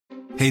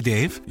Hey,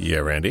 Dave. Yeah,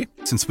 Randy.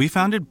 Since we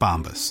founded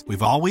Bombas,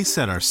 we've always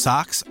said our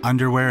socks,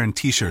 underwear, and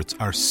T-shirts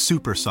are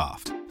super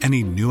soft.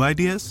 Any new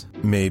ideas?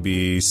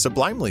 Maybe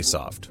sublimely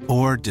soft.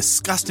 Or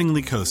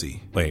disgustingly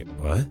cozy. Wait,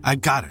 what? I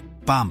got it.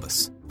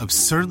 Bombas.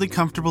 Absurdly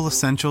comfortable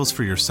essentials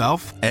for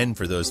yourself And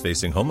for those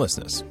facing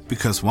homelessness.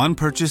 Because one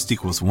purchased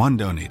equals one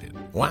donated.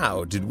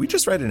 Wow, did we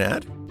just write an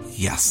ad?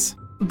 Yes.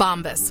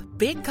 Bombas.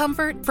 Big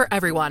comfort for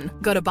everyone.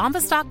 Go to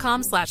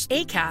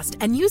bombas.com/ACAST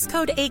and use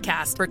code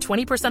ACAST for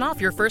 20%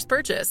 off your first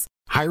purchase.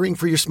 Hiring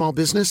for your small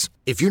business?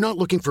 If you're not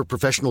looking for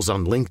professionals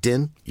on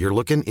LinkedIn, you're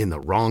looking in the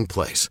wrong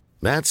place.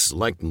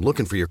 That's like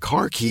looking for your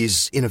car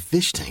keys in a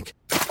fish tank.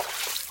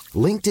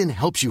 LinkedIn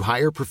helps you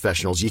hire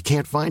professionals you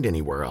can't find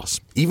anywhere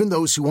else, even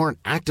those who aren't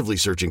actively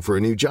searching for a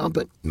new job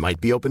but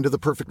might be open to the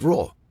perfect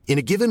role. In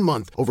a given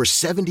month, over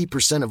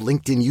 70% of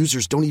LinkedIn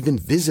users don't even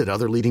visit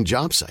other leading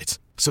job sites.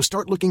 So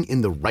start looking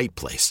in the right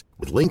place.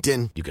 With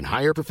LinkedIn, you can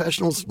hire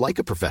professionals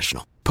like a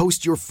professional.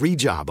 Post your free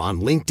job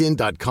on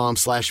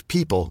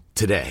linkedin.com/people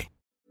today.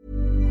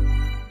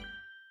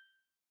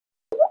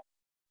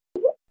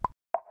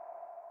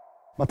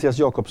 Mattias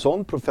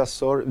Jakobsson,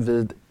 professor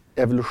vid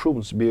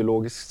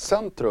Evolutionsbiologiskt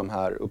centrum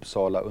här,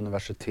 Uppsala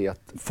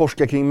universitet.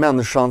 Forskar kring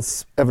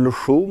människans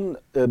evolution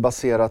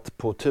baserat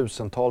på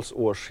tusentals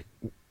års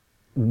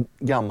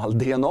gammal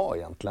DNA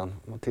egentligen.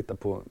 Man tittar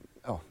på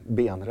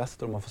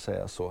benrester om man får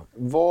säga så.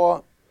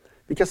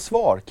 Vilka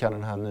svar kan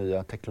den här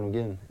nya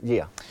teknologin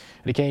ge?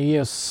 Det kan ju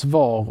ge oss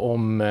svar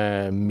om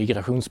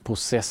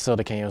migrationsprocesser,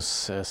 det kan ge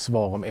oss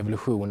svar om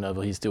evolution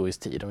över historisk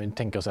tid. Om vi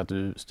tänker oss att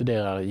du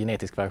studerar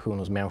genetisk variation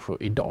hos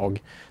människor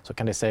idag så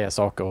kan det säga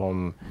saker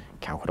om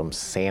kanske de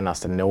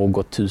senaste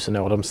något tusen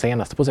år, de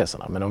senaste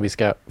processerna. Men om vi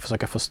ska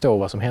försöka förstå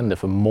vad som hände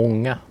för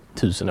många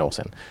tusen år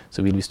sedan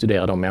så vill vi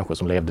studera de människor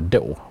som levde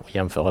då och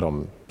jämföra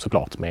dem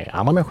såklart med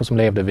andra människor som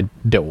levde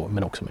då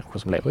men också människor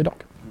som lever idag.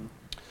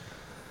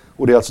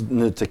 Och det är alltså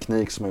ny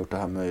teknik som har gjort det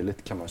här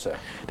möjligt kan man säga?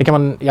 Det kan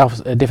man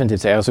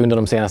definitivt säga. Alltså under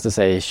de senaste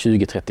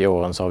 20-30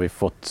 åren så har vi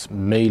fått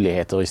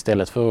möjligheter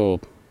istället för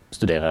att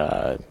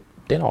studera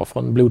DNA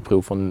från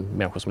blodprov från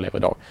människor som lever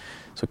idag.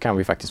 Så kan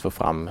vi faktiskt få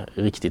fram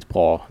riktigt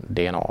bra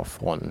DNA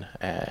från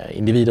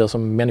individer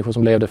som människor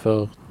som levde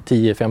för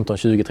 10, 15,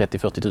 20, 30,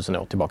 40 tusen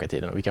år tillbaka i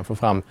tiden. Och vi kan få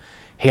fram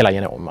hela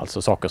genom,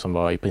 alltså saker som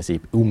var i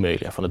princip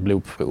omöjliga från ett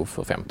blodprov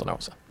för 15 år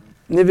sedan.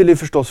 Ni vill ju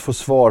förstås få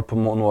svar på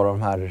några av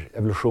de här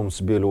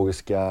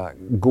evolutionsbiologiska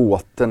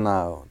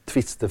gåtorna och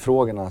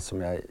tvisterfrågorna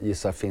som jag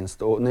gissar finns.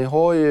 Och ni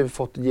har ju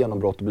fått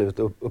genombrott och blivit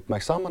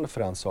uppmärksammade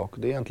för en sak.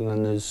 Det är egentligen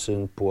en ny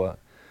syn på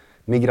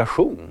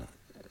migration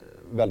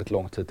väldigt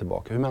lång tid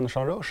tillbaka. Hur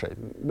människan rör sig.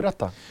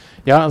 Berätta.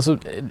 Ja, alltså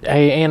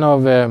en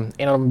av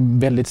de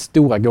väldigt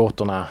stora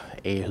gåtorna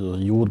är hur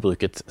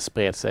jordbruket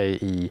spred sig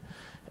i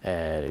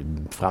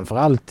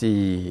framförallt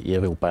i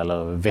Europa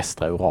eller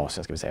västra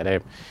Eurasien ska vi säga.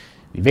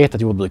 Vi vet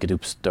att jordbruket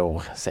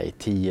uppstår, säg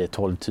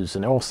 10-12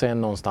 tusen år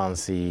sedan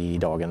någonstans i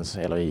dagens,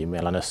 eller i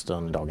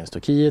Mellanöstern, dagens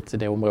Turkiet, i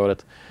det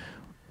området.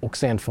 Och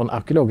sen från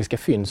arkeologiska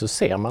fynd så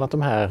ser man att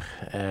de här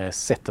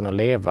sätten att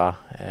leva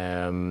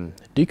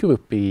dyker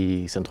upp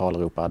i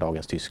Centraleuropa,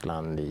 dagens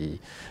Tyskland, i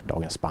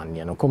dagens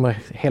Spanien och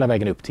kommer hela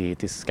vägen upp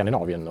till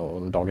Skandinavien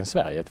och dagens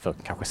Sverige för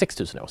kanske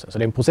 6000 år sedan. Så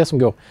det är en process som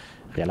går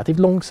relativt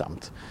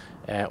långsamt.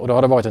 Och då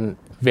har det varit en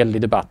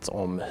väldig debatt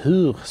om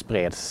hur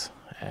spreds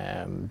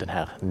det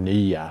här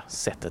nya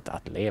sättet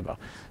att leva.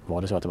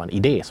 Var det så att det var en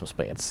idé som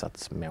spreds,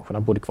 att människorna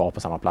bodde kvar på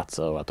samma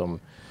platser och att de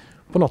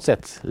på något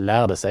sätt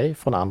lärde sig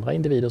från andra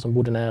individer som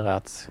bodde nära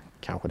att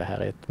kanske det här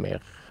är ett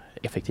mer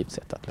effektivt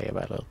sätt att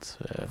leva eller ett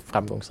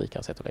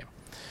framgångsrikare sätt att leva.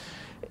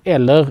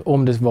 Eller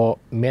om det var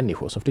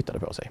människor som flyttade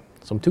på sig,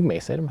 som tog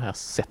med sig de här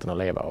sätten att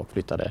leva och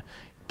flyttade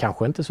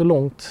kanske inte så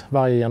långt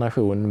varje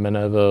generation men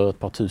över ett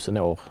par tusen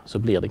år så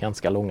blir det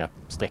ganska långa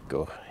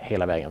sträckor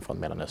hela vägen från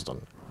Mellanöstern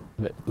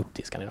upp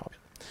till Skandinavien.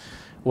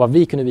 Och vad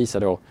vi kunde visa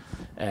då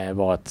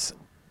var att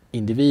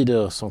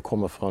individer som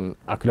kommer från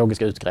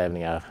arkeologiska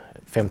utgrävningar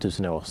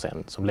 5000 år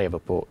sedan som lever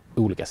på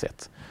olika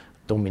sätt,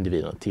 de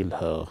individerna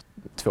tillhör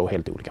två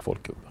helt olika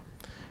folkgrupper.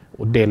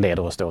 Och det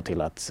leder oss då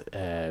till att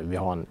vi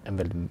har en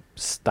väldigt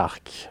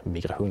stark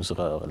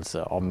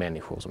migrationsrörelse av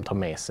människor som tar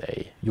med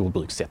sig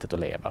jordbrukssättet att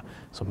leva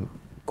som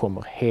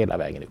kommer hela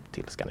vägen upp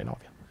till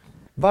Skandinavien.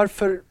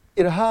 Varför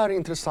är det här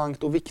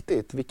intressant och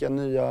viktigt? Vilka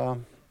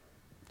nya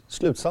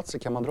slutsatser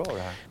kan man dra av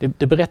det här?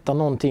 Det berättar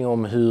någonting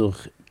om hur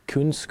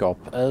kunskap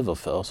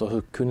överförs och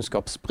hur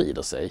kunskap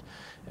sprider sig.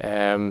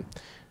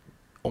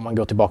 Om man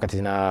går tillbaka till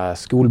sina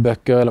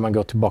skolböcker eller man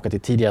går tillbaka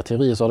till tidigare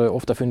teorier så har det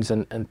ofta funnits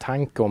en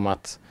tanke om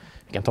att,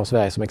 vi kan ta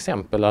Sverige som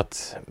exempel,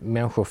 att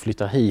människor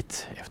flyttar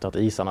hit efter att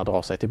isarna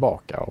drar sig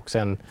tillbaka och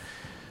sen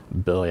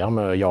börjar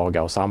med att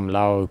jaga och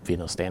samla och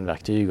uppfinner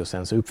stenverktyg och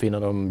sen så uppfinner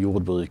de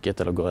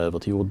jordbruket eller går över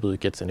till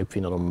jordbruket, sen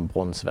uppfinner de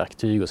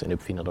bronsverktyg och sen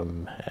uppfinner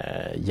de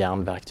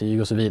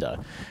järnverktyg och så vidare.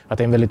 Att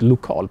det är en väldigt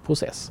lokal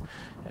process.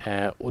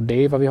 Och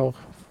det är vad vi har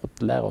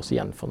fått lära oss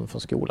igen från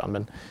skolan.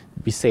 Men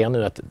vi ser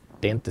nu att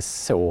det är inte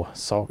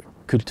så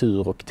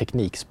kultur och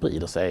teknik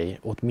sprider sig,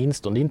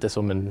 åtminstone inte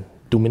som en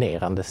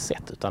dominerande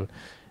sätt, utan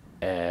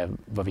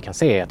vad vi kan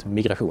se är att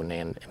migration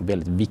är en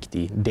väldigt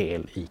viktig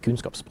del i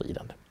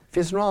kunskapsspridande.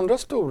 Finns det några andra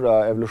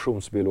stora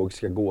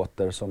evolutionsbiologiska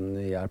gåtor som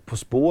ni är på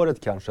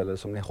spåret kanske, eller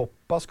som ni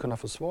hoppas kunna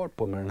få svar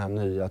på med den här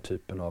nya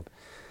typen av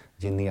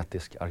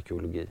genetisk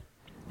arkeologi?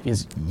 Det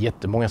finns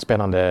jättemånga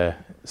spännande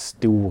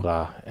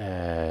stora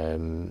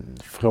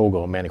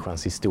frågor om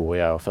människans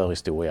historia och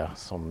förhistoria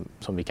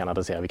som vi kan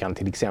adressera. Vi kan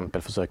till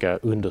exempel försöka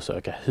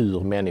undersöka hur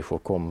människor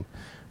kom,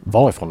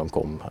 varifrån de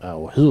kom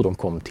och hur de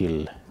kom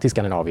till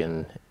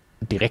Skandinavien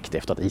direkt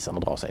efter att isarna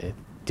drar sig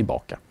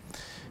tillbaka.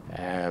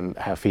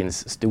 Här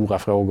finns stora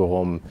frågor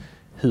om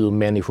hur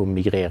människor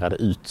migrerade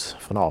ut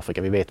från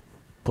Afrika. Vi vet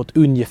på ett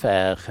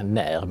ungefär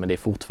när, men det är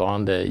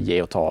fortfarande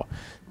ge och ta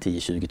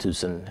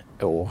 10-20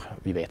 000 år.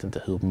 Vi vet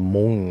inte hur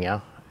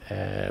många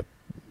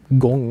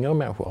gånger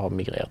människor har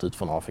migrerat ut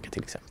från Afrika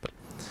till exempel.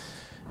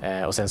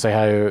 Och sen så är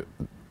här ju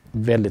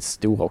väldigt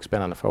stora och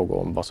spännande frågor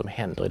om vad som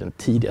händer i den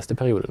tidigaste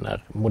perioden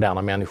när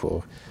moderna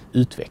människor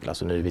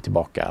utvecklas. Och nu är vi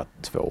tillbaka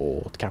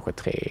 2, kanske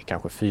 3,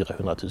 kanske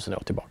 400 000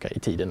 år tillbaka i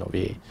tiden och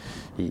vi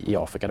är i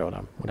Afrika då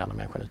där moderna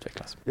människan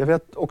utvecklas. Jag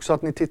vet också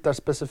att ni tittar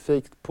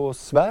specifikt på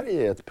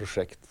Sverige i ett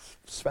projekt,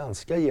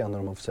 svenska gener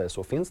om man får säga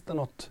så. Finns det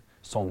något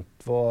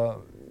sånt?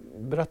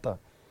 Berätta.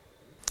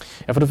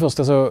 Ja, för det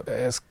första så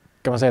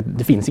kan man säga att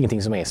det finns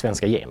ingenting som är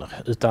svenska gener,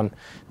 utan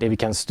det vi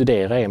kan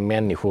studera är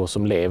människor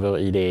som lever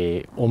i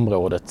det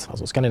området,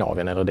 alltså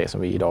Skandinavien eller det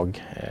som vi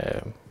idag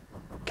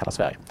kallar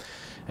Sverige.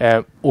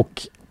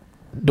 Och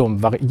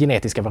de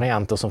genetiska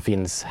varianter som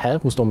finns här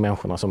hos de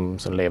människorna som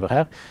lever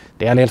här,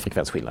 det är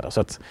allelfrekvensskillnader.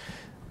 Så att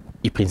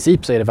i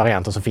princip så är det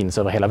varianter som finns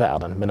över hela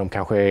världen, men de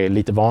kanske är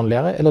lite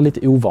vanligare eller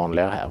lite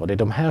ovanligare här. Och det är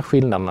de här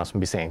skillnaderna som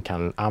vi sen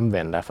kan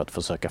använda för att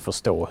försöka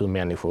förstå hur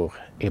människor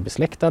är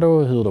besläktade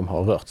och hur de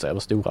har rört sig över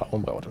stora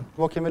områden.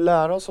 Vad kan vi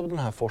lära oss av den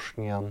här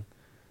forskningen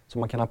som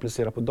man kan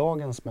applicera på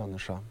dagens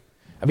människa?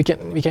 Ja,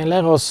 vi kan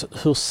lära oss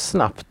hur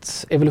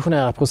snabbt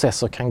evolutionära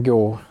processer kan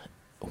gå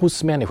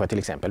hos människa till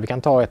exempel. Vi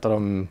kan ta ett av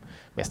de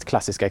mest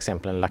klassiska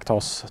exemplen,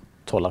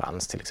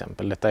 laktostolerans till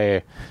exempel. Detta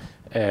är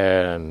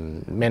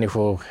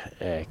människor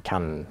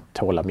kan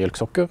tåla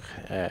mjölksocker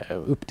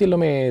upp till och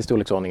med i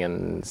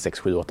storleksordningen 6,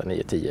 7, 8,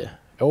 9, 10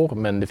 år.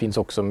 Men det finns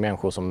också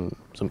människor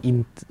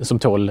som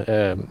tål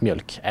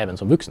mjölk även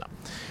som vuxna.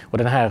 Och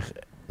den här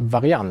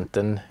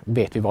varianten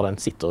vet vi var den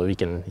sitter och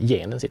vilken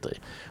gen den sitter i.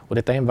 Och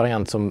detta är en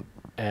variant som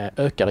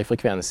ökar i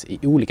frekvens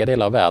i olika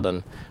delar av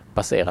världen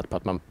baserat på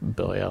att man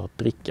börjar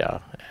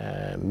dricka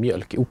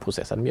mjölk,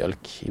 oprocessad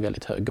mjölk i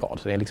väldigt hög grad.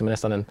 Så det är liksom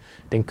nästan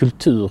en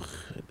kultur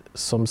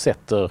som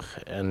sätter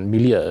en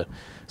miljö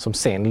som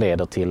sen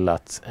leder till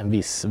att en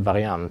viss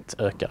variant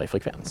ökar i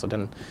frekvens. Och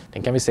den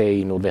kan vi se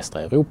i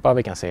nordvästra Europa,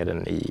 vi kan se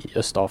den i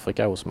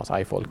Östafrika hos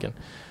Masai-folken.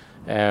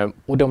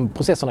 Och de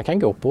processerna kan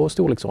gå på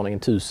storleksordningen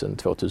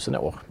 1000-2000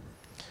 år.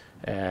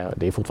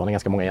 Det är fortfarande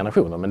ganska många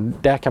generationer, men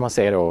där kan man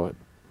se då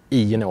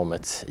i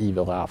genomet, i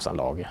våra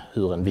arvsanlag,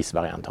 hur en viss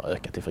variant har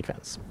ökat i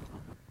frekvens.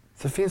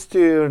 Så finns det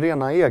ju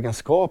rena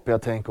egenskaper,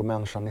 jag tänker om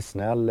människan är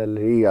snäll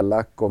eller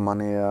elak, om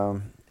man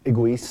är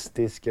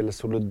egoistisk eller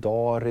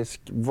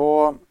solidarisk.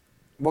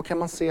 Vad kan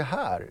man se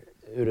här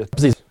ur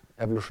ett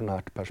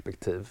evolutionärt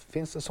perspektiv?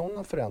 Finns det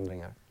sådana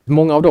förändringar?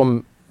 Många av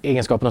de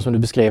egenskaperna som du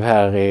beskrev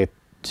här är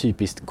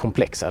typiskt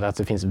komplexa. Att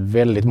det finns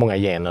väldigt många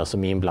gener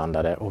som är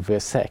inblandade och vi har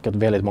säkert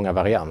väldigt många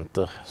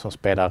varianter som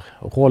spelar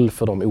roll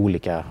för de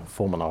olika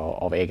formerna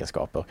av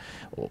egenskaper.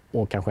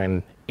 Och kanske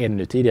en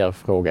ännu tidigare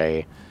fråga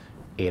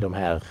är de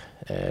här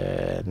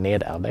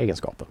nedärvda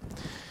egenskaper?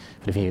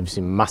 För det finns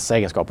en massa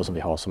egenskaper som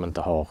vi har som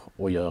inte har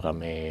att göra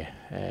med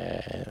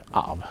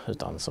arv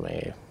utan som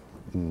är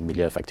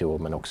miljöfaktorer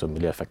men också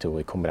miljöfaktorer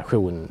i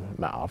kombination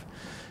med arv.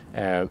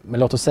 Men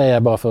låt oss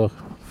säga bara för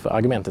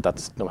argumentet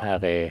att de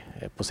här är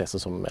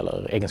processer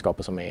eller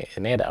egenskaper som är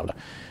nedärvda.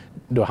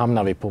 Då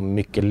hamnar vi på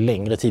mycket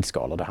längre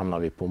tidsskalor, då hamnar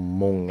vi på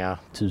många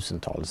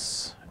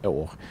tusentals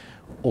år.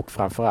 Och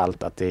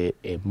framförallt att det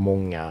är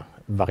många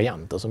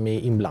varianter som är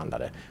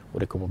inblandade. Och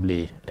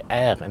det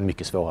är en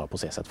mycket svårare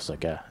process att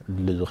försöka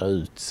lura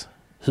ut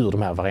hur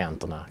de här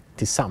varianterna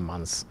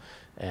tillsammans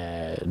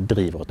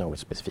driver åt något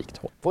specifikt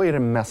håll. Vad är det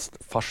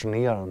mest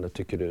fascinerande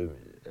tycker du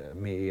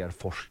med er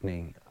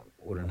forskning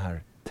och den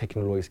här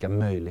teknologiska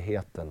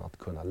möjligheten att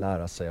kunna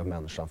lära sig av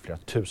människan flera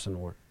tusen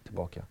år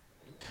tillbaka?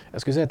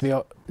 Jag skulle säga att vi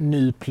har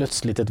nu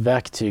plötsligt ett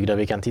verktyg där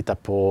vi kan titta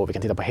på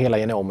hela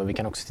genomen, vi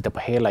kan också titta på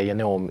hela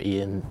genom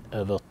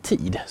över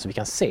tid. Så vi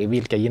kan se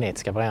vilka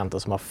genetiska varianter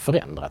som har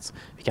förändrats.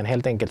 Vi kan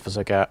helt enkelt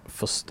försöka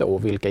förstå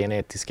vilka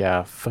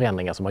genetiska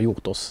förändringar som har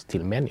gjort oss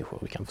till människor.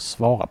 Vi kan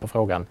svara på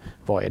frågan,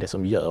 vad är det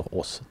som gör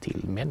oss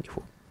till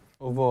människor?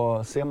 Och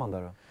vad ser man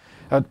där då?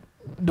 Ja,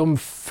 de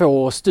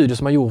få studier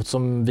som har gjorts,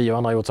 som vi och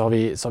andra har gjort, så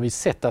har vi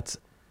sett att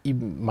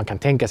man kan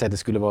tänka sig att det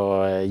skulle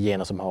vara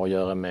gener som har att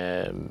göra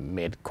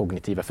med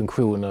kognitiva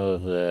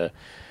funktioner.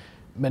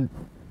 Men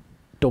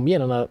de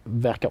generna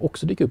verkar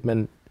också dyka upp,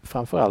 men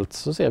Framförallt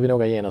så ser vi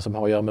några gener som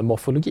har att göra med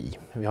morfologi.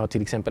 Vi har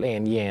till exempel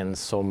en gen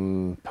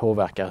som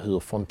påverkar hur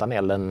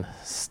fontanellen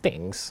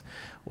stängs.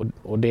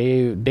 Och det är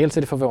ju, dels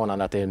är det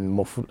förvånande att det är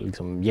en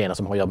gener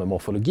som har att göra med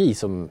morfologi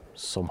som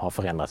har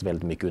förändrats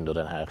väldigt mycket under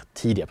den här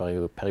tidiga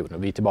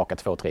perioden. Vi är tillbaka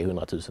 200-300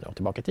 000 år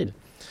tillbaka i tiden.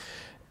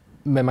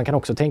 Men man kan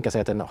också tänka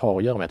sig att den har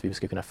att göra med att vi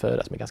ska kunna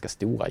födas med ganska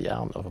stora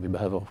hjärnor och vi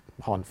behöver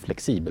ha en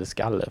flexibel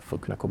skalle för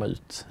att kunna komma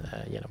ut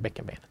genom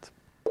bäckenbenet.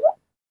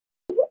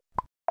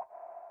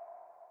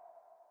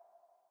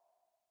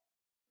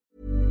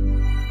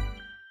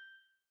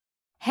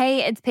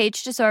 Hey, it's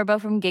Paige DeSorbo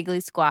from Giggly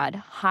Squad.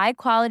 High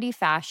quality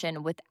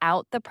fashion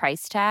without the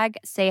price tag.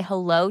 Say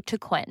hello to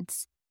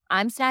Quince.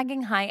 I'm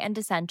snagging high-end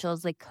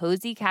essentials like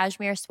cozy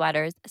cashmere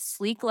sweaters,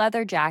 sleek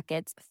leather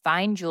jackets,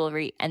 fine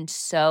jewelry, and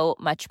so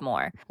much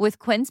more. With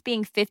Quince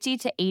being 50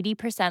 to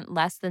 80%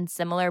 less than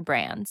similar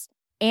brands.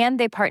 And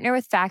they partner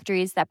with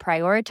factories that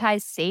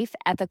prioritize safe,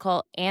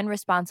 ethical, and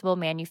responsible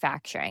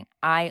manufacturing.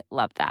 I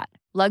love that.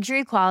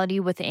 Luxury quality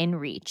within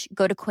reach.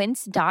 Go to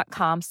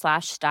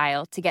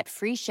quince.com/style to get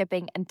free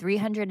shipping and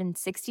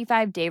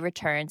 365-day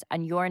returns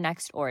on your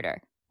next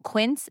order.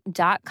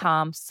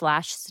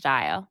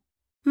 Quince.com/style.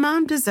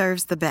 Mom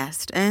deserves the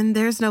best, and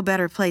there's no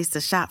better place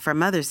to shop for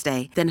Mother's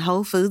Day than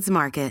Whole Foods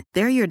Market.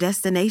 They're your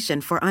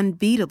destination for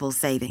unbeatable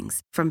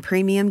savings, from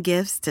premium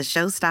gifts to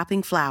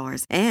show-stopping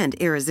flowers and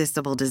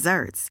irresistible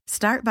desserts.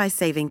 Start by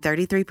saving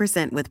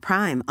 33% with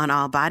Prime on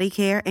all body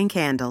care and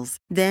candles.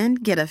 Then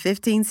get a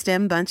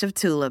 15-stem bunch of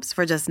tulips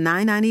for just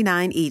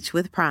 $9.99 each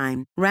with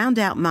Prime. Round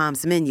out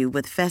Mom's menu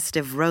with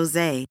festive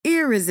rosé,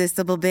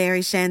 irresistible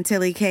berry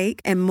chantilly cake,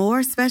 and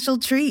more special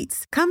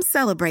treats. Come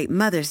celebrate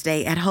Mother's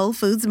Day at Whole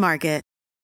Foods Market.